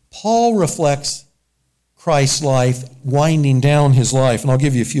 Paul reflects Christ's life winding down his life. And I'll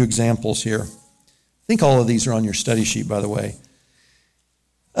give you a few examples here. I think all of these are on your study sheet, by the way.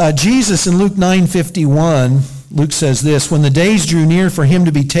 Jesus in Luke 9:51, Luke says this, when the days drew near for him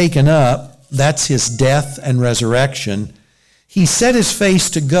to be taken up, that's his death and resurrection, he set his face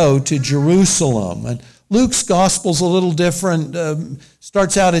to go to Jerusalem. And Luke's gospel's a little different.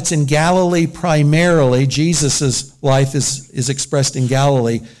 Starts out, it's in Galilee primarily. Jesus' life is expressed in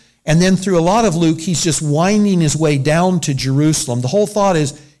Galilee. And then through a lot of Luke, he's just winding his way down to Jerusalem. The whole thought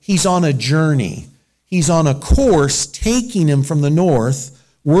is he's on a journey. He's on a course taking him from the north,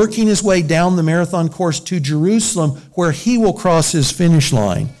 working his way down the marathon course to Jerusalem, where he will cross his finish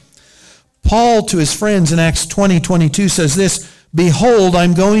line. Paul, to his friends in Acts 20:22, says this, behold,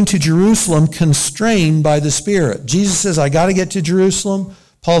 I'm going to Jerusalem constrained by the Spirit. Jesus says, I got to get to Jerusalem.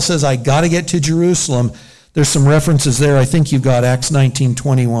 Paul says, I got to get to Jerusalem. There's some references there. I think you've got Acts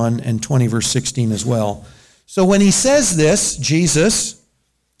 19:21 and 20 verse 16 as well. So when he says this, Jesus,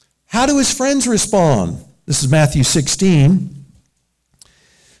 how do his friends respond? This is Matthew 16.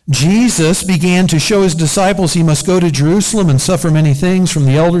 Jesus began to show his disciples he must go to Jerusalem and suffer many things from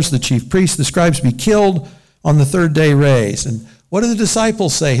the elders, the chief priests, the scribes, be killed, on the third day raised. And what do the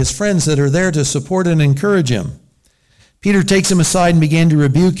disciples say, his friends that are there to support and encourage him? Peter takes him aside and began to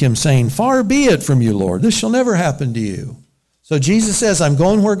rebuke him, saying, far be it from you, Lord. This shall never happen to you. So Jesus says, I'm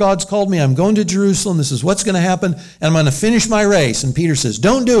going where God's called me. I'm going to Jerusalem. This is what's going to happen, and I'm going to finish my race. And Peter says,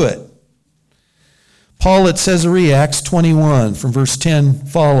 don't do it. Paul at Caesarea, Acts 21, from verse 10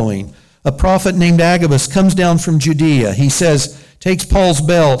 following. A prophet named Agabus comes down from Judea. He says, takes Paul's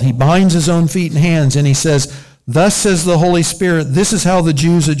belt, he binds his own feet and hands, and he says, thus says the Holy Spirit, this is how the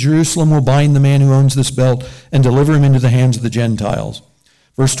Jews at Jerusalem will bind the man who owns this belt and deliver him into the hands of the Gentiles.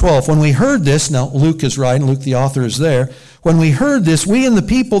 Verse 12, when we heard this, now Luke is writing, Luke the author is there. When we heard this, we and the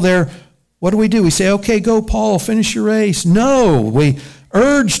people there, what do? We say, okay, go Paul, finish your race. No, we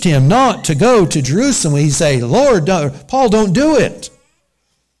urged him not to go to Jerusalem. We say, Lord, Paul, don't do it.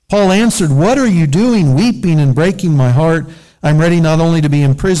 Paul answered, what are you doing, weeping and breaking my heart? I'm ready not only to be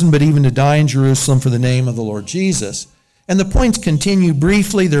imprisoned, but even to die in Jerusalem for the name of the Lord Jesus. And the points continue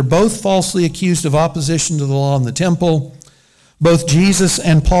briefly. They're both falsely accused of opposition to the law in the temple. Both Jesus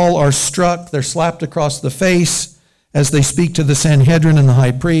and Paul are struck. They're slapped across the face as they speak to the Sanhedrin and the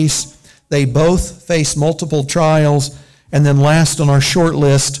high priest. They both face multiple trials. And then last on our short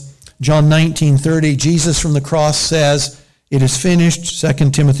list, John 19:30, Jesus from the cross says, it is finished.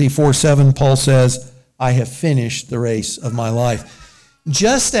 2 Timothy 4:7, Paul says, I have finished the race of my life.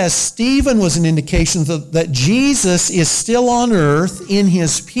 Just as Stephen was an indication that Jesus is still on earth in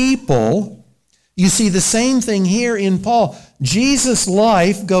his people, you see the same thing here in Paul. Jesus'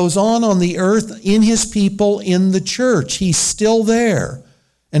 life goes on the earth in his people in the church. He's still there.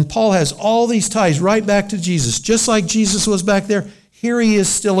 And Paul has all these ties right back to Jesus. Just like Jesus was back there, here he is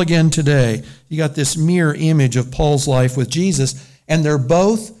still again today. You got this mirror image of Paul's life with Jesus, and they're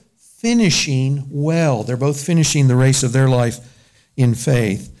both finishing well. They're both finishing the race of their life in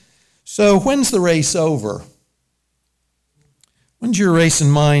faith. So when's the race over? When's your race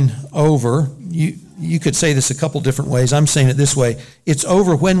and mine over? You could say this a couple different ways. I'm saying it this way. It's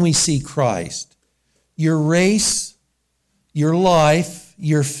over when we see Christ. Your race, your life,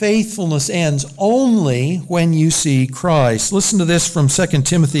 your faithfulness ends only when you see Christ. Listen to this from 2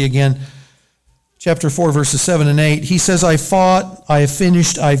 Timothy again, chapter 4, verses 7 and 8. He says, I fought, I have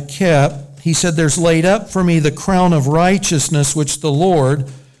finished, I've kept. He said, there's laid up for me the crown of righteousness, which the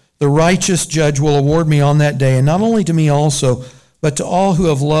Lord, the righteous judge, will award me on that day, and not only to me also, but to all who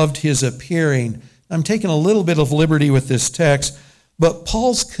have loved his appearing. I'm taking a little bit of liberty with this text, but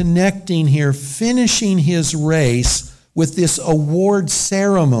Paul's connecting here, finishing his race with this award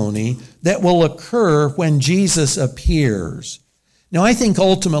ceremony that will occur when Jesus appears. Now, I think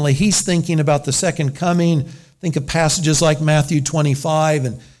ultimately he's thinking about the second coming. Think of passages like Matthew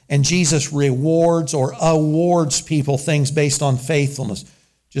 25, and Jesus rewards or awards people things based on faithfulness.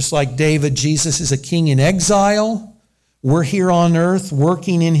 Just like David, Jesus is a king in exile. We're here on earth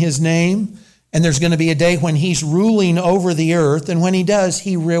working in his name. And there's going to be a day when he's ruling over the earth. And when he does,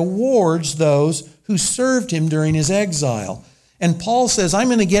 he rewards those who served him during his exile. And Paul says, I'm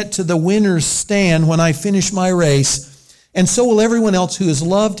going to get to the winner's stand when I finish my race. And so will everyone else who has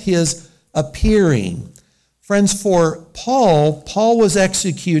loved his appearing. Friends, for Paul was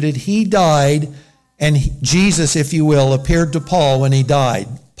executed. He died. And Jesus, if you will, appeared to Paul when he died.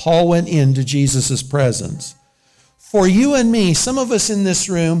 Paul went into Jesus' presence. For you and me, some of us in this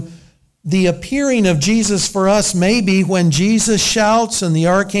room, the appearing of Jesus for us may be when Jesus shouts and the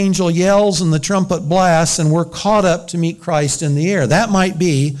archangel yells and the trumpet blasts and we're caught up to meet Christ in the air. That might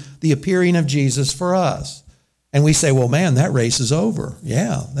be the appearing of Jesus for us. And we say, well, man, that race is over.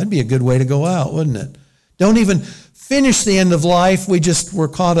 Yeah, that'd be a good way to go out, wouldn't it? Don't even finish the end of life. We're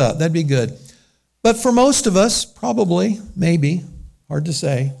caught up. That'd be good. But for most of us, probably, maybe, hard to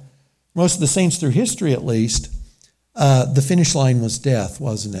say, most of the saints through history at least, the finish line was death,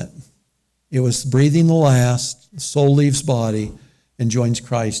 wasn't it? It was breathing the last, the soul leaves body and joins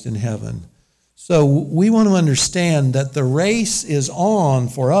Christ in heaven. So we want to understand that the race is on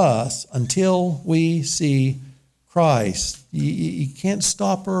for us until we see Christ. You can't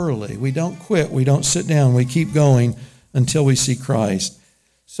stop early. We don't quit. We don't sit down. We keep going until we see Christ.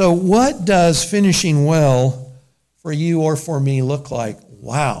 So what does finishing well for you or for me look like?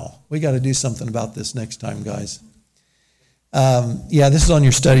 Wow, we got to do something about this next time, guys. This is on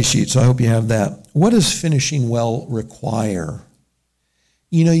your study sheet, so I hope you have that. What does finishing well require?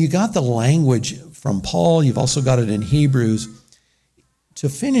 You know, you got the language from Paul. You've also got it in Hebrews. To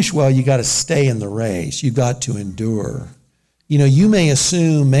finish well, you got to stay in the race. You got to endure. You know, you may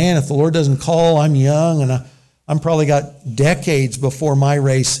assume, man, if the Lord doesn't call, I'm young, and I'm probably got decades before my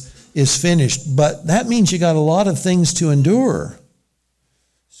race is finished. But that means you got a lot of things to endure.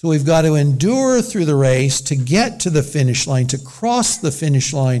 So we've got to endure through the race to get to the finish line, to cross the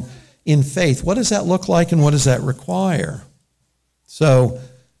finish line in faith. What does that look like and what does that require? So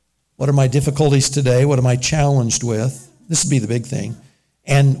what are my difficulties today? What am I challenged with? This would be the big thing.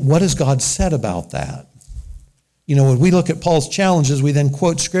 And what has God said about that? You know, when we look at Paul's challenges, we then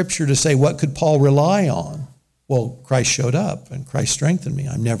quote Scripture to say, what could Paul rely on? Well, Christ showed up and Christ strengthened me.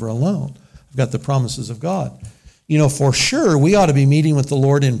 I'm never alone. I've got the promises of God. You know, for sure, we ought to be meeting with the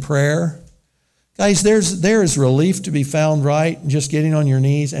Lord in prayer. Guys, there is relief to be found, right? Just getting on your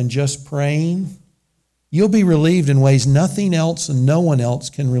knees and just praying. You'll be relieved in ways nothing else and no one else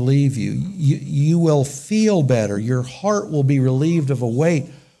can relieve you. You will feel better. Your heart will be relieved of a weight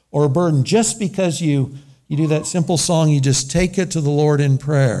or a burden just because you do that simple song, you just take it to the Lord in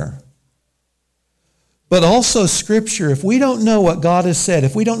prayer. But also Scripture, if we don't know what God has said,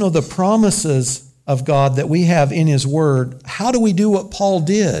 if we don't know the promises of God that we have in His Word, how do we do what Paul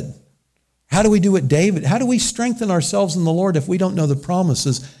did? How do we do what David? How do we strengthen ourselves in the Lord if we don't know the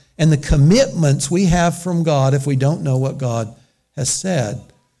promises and the commitments we have from God if we don't know what God has said?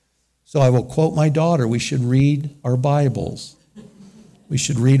 So I will quote my daughter, we should read our Bibles. We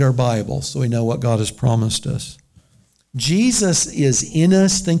should read our Bibles so we know what God has promised us. Jesus is in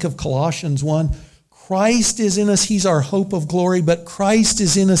us. Think of Colossians 1. Christ is in us. He's our hope of glory, but Christ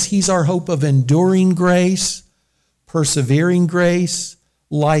is in us. He's our hope of enduring grace, persevering grace,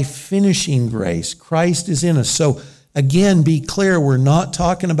 life-finishing grace. Christ is in us. So again, be clear, we're not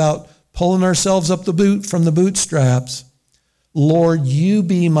talking about pulling ourselves up from the bootstraps. Lord, you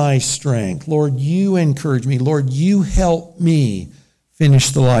be my strength. Lord, you encourage me. Lord, you help me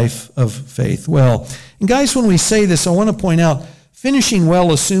finish the life of faith well. And guys, when we say this, I want to point out, finishing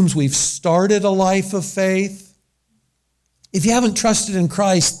well assumes we've started a life of faith. If you haven't trusted in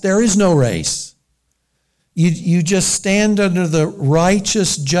Christ, there is no race. You just stand under the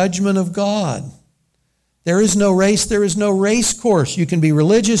righteous judgment of God. There is no race. There is no race course. You can be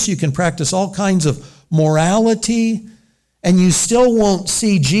religious. You can practice all kinds of morality, and you still won't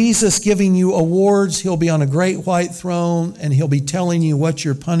see Jesus giving you awards. He'll be on a great white throne, and He'll be telling you what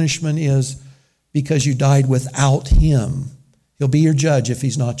your punishment is because you died without Him. He'll be your judge if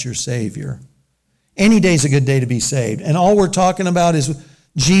He's not your Savior. Any day's a good day to be saved. And all we're talking about is,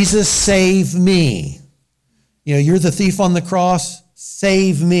 Jesus, save me. You know, you're the thief on the cross,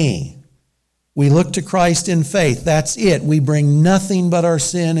 save me. We look to Christ in faith. That's it. We bring nothing but our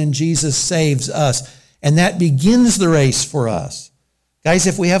sin, and Jesus saves us. And that begins the race for us. Guys,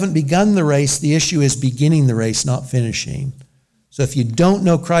 if we haven't begun the race, the issue is beginning the race, not finishing. So if you don't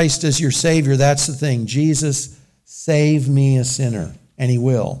know Christ as your Savior, that's the thing. Jesus, save me a sinner. And he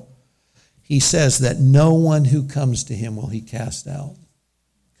will. He says that no one who comes to him will he cast out.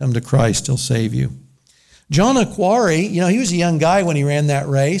 Come to Christ, he'll save you. John Aquari, he was a young guy when he ran that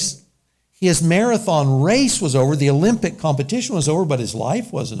race. His marathon race was over. The Olympic competition was over, but his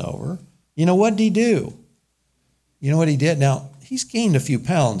life wasn't over. What did he do? You know what he did? Now, he's gained a few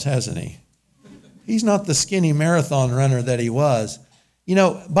pounds, hasn't he? He's not the skinny marathon runner that he was.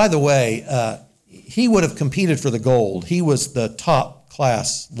 By the way, he would have competed for the gold. He was the top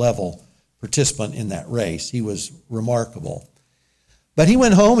class level participant in that race. He was remarkable. But he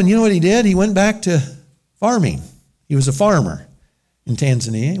went home, and you know what he did? He went back to farming. He was a farmer in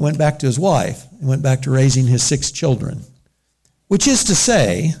Tanzania. He went back to his wife. He went back to raising his 6 children. Which is to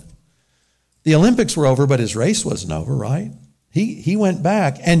say, the Olympics were over, but his race wasn't over, right? He went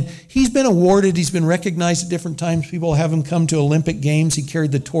back, and he's been awarded, he's been recognized at different times. People have him come to Olympic Games. He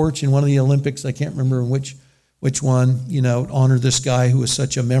carried the torch in one of the Olympics. I can't remember which one, honor this guy who was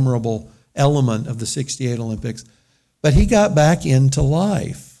such a memorable element of the 68 Olympics. But he got back into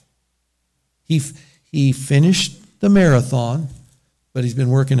life. He finished the marathon, but he's been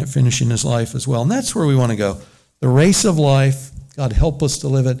working at finishing his life as well. And that's where we want to go. The race of life, God help us to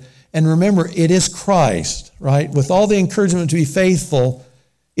live it. And remember, it is Christ, right? With all the encouragement to be faithful,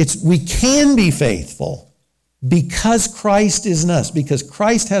 we can be faithful because Christ is in us, because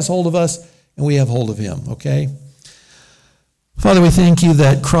Christ has hold of us and we have hold of him, okay? Father, we thank you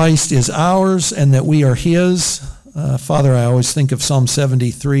that Christ is ours and that we are his. Father, I always think of Psalm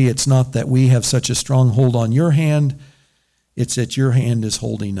 73. It's not that we have such a strong hold on your hand. It's that your hand is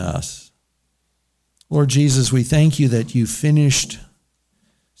holding us. Lord Jesus, we thank you that you finished.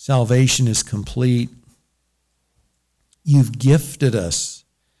 Salvation is complete. You've gifted us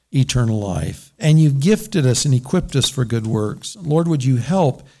eternal life, and you've gifted us and equipped us for good works. Lord, would you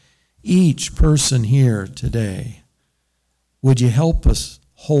help each person here today? Would you help us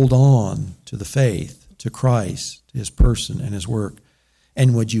hold on to the faith, to Christ, to his person and his work?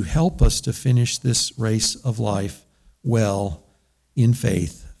 And would you help us to finish this race of life well in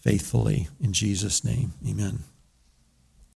faith, faithfully. In Jesus' name, amen.